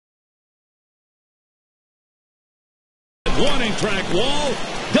warning track wall.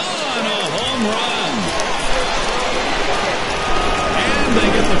 Gone, a home run. And they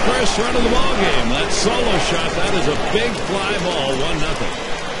get the first run of the ball game. That solo shot, that is a big fly ball, 1-0.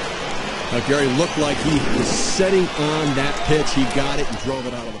 Now, Gary looked like he was setting on that pitch. He got it and drove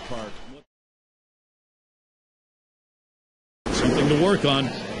it out of the park. Something to work on.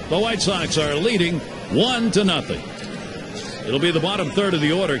 The White Sox are leading 1-0. It'll be the bottom third of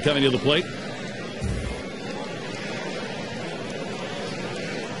the order coming to the plate.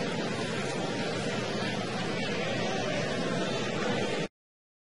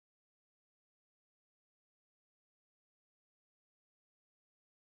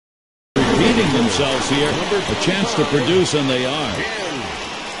 Repeating themselves here, a chance to produce, and they are.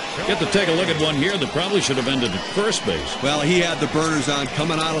 Get to take a look at one here that probably should have ended at first base. Well, he had the burners on,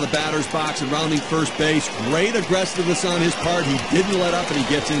 coming out of the batter's box and rounding first base. Great aggressiveness on his part. He didn't let up, and he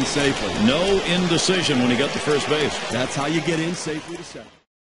gets in safely. No indecision when he got to first base. That's how you get in safely to second.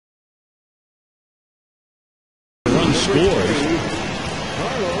 Run scores.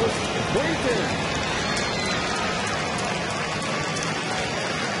 Carlos Boyton.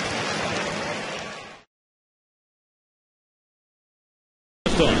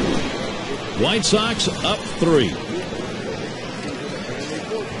 White Sox up 3.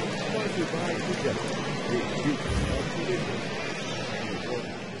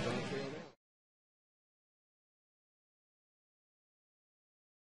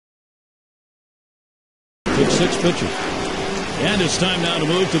 Took 6 pitches. And it's time now to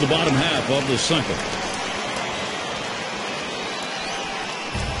move to the bottom half of the second.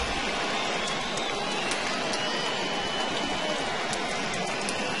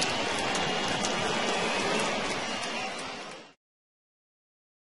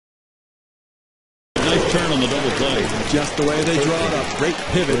 Turn on the double play. Just the way they draw it up. Great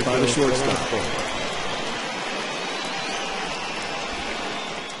pivot by the shortstop.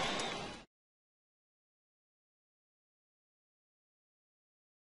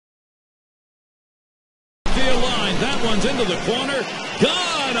 Field line. That one's into the corner.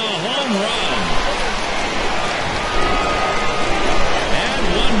 Gone, a home run. And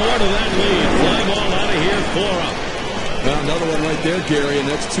one more to that lead. Fly ball out of here, 4 up. Well, another one right there, Gary, and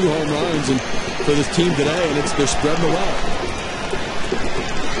that's 2 home runs and for this team today, and they're spreading the wealth.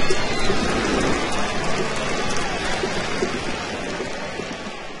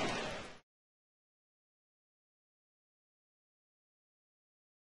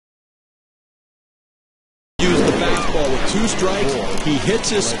 Use the fastball with 2 strikes. He hits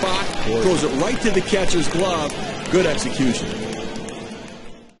his spot, throws it right to the catcher's glove. Good execution.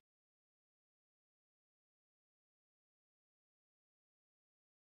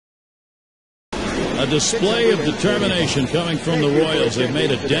 A display of determination coming from the Royals. They've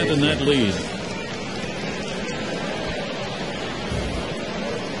made a dent in that lead.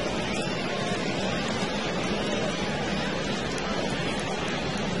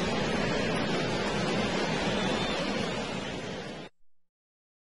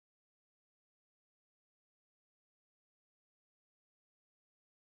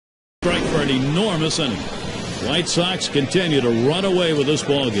 Strike for an enormous inning. White Sox continue to run away with this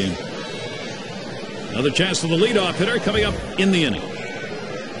ball game. Another chance for the leadoff hitter coming up in the inning.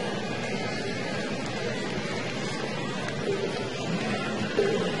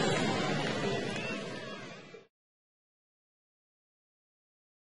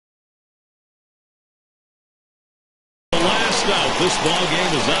 The last out. This ball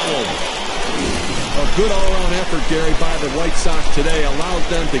game is now over. A good all-around effort, Gary, by the White Sox today allows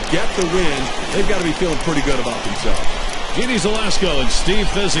them to get the win. They've got to be feeling pretty good about themselves. Jeannie Zalasko and Steve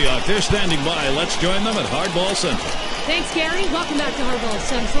Physioc, they're standing by. Let's join them at Hardball Central. Thanks, Gary. Welcome back to Hardball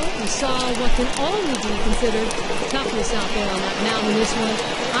Central. We saw what can only be considered toughness out there on that mound in this one.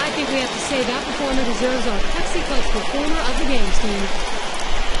 I think we have to say that performer deserves our Pepsi Clutch Performer of the Game, Steve.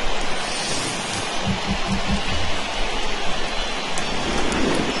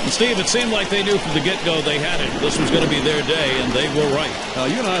 Steve, it seemed like they knew from the get-go they had it. This was going to be their day, and they were right.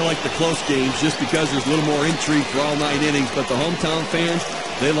 You and I like the close games just because there's a little more intrigue for all 9 innings, but the hometown fans,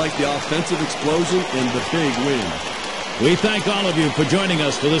 they like the offensive explosion and the big win. We thank all of you for joining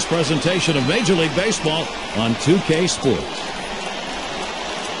us for this presentation of Major League Baseball on 2K Sports.